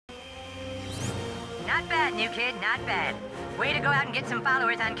Not bad, new kid, not bad. Way to go out and get some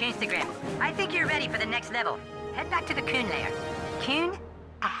followers on Coonstagram. I think you're ready for the next level. Head back to the Coon lair. Coon,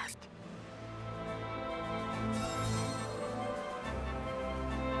 out.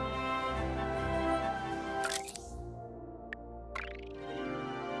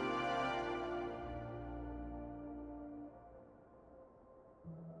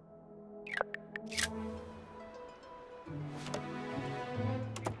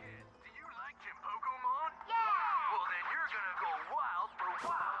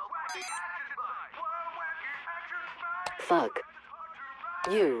 Fuck.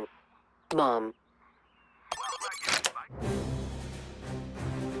 You, Mom.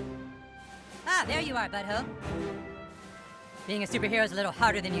 Ah, there you are, butthole. Being a superhero is a little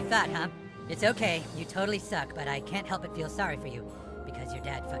harder than you thought, huh? It's okay, you totally suck, but I can't help but feel sorry for you, because your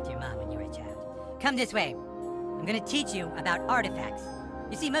dad fucked your mom when you were a child. Come this way. I'm gonna teach you about artifacts.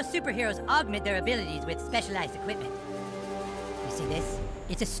 You see, most superheroes augment their abilities with specialized equipment. You see this?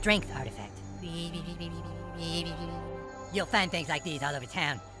 It's a strength artifact. You'll find things like these all over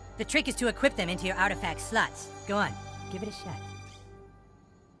town. The trick is to equip them into your artifact slots. Go on, give it a shot.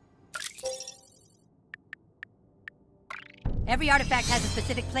 Every artifact has a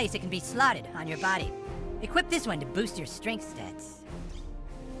specific place it can be slotted on your body. Equip this one to boost your strength stats.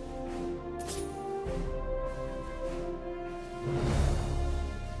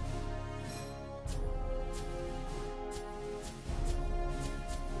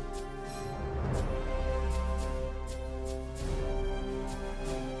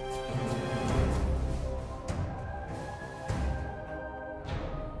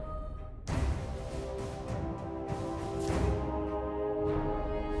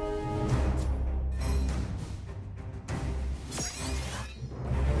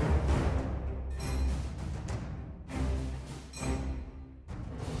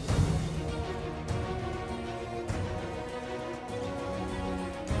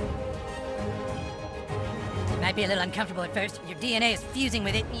 Might be a little uncomfortable at first. Your DNA is fusing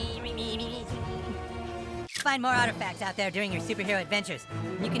with it. Find more artifacts out there during your superhero adventures.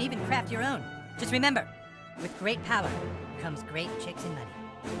 You can even craft your own. Just remember, with great power comes great chicks and money.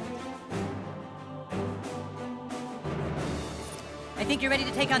 I think you're ready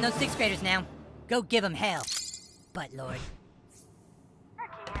to take on those 6th graders now. Go give them hell, butt lord.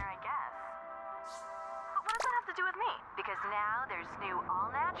 Turkey hair, I guess. But what does that have to do with me? Because now there's new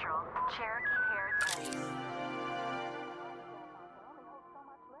all-natural Cherokee hair teddies.